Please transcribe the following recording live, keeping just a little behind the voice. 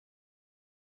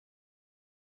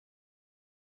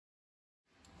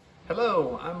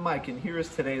Hello, I'm Mike, and here is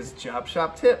today's Job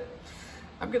Shop tip.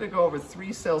 I'm going to go over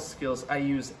 3 sales skills I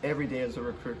use every day as a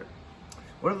recruiter.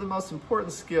 One of the most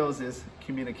important skills is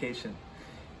communication.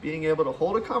 Being able to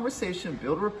hold a conversation,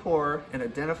 build rapport, and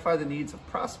identify the needs of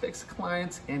prospects,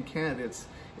 clients, and candidates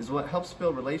is what helps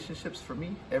build relationships for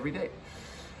me every day.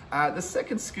 The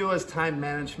second skill is time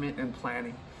management and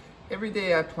planning. Every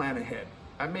day I plan ahead.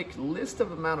 I make a list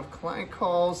of amount of client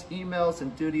calls, emails,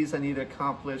 and duties I need to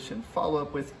accomplish and follow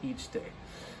up with each day.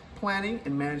 Planning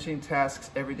and managing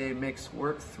tasks every day makes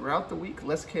work throughout the week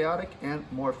less chaotic and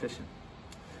more efficient.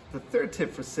 The third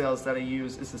tip for sales that I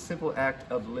use is the simple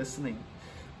act of listening.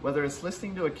 Whether it's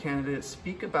listening to a candidate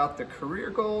speak about their career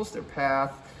goals, their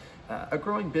path, a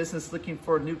growing business looking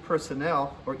for new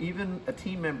personnel, or even a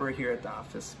team member here at the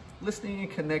office, listening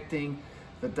and connecting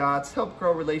the dots help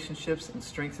grow relationships and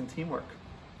strengthen teamwork.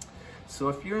 So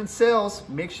if you're in sales,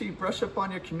 make sure you brush up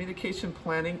on your communication,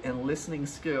 planning, and listening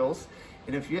skills.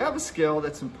 And if you have a skill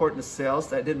that's important to sales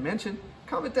that I didn't mention,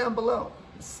 comment down below.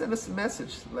 Send us a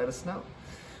message, let us know.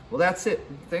 Well, that's it.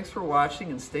 Thanks for watching,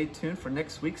 and stay tuned for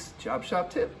next week's Job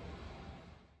Shop tip.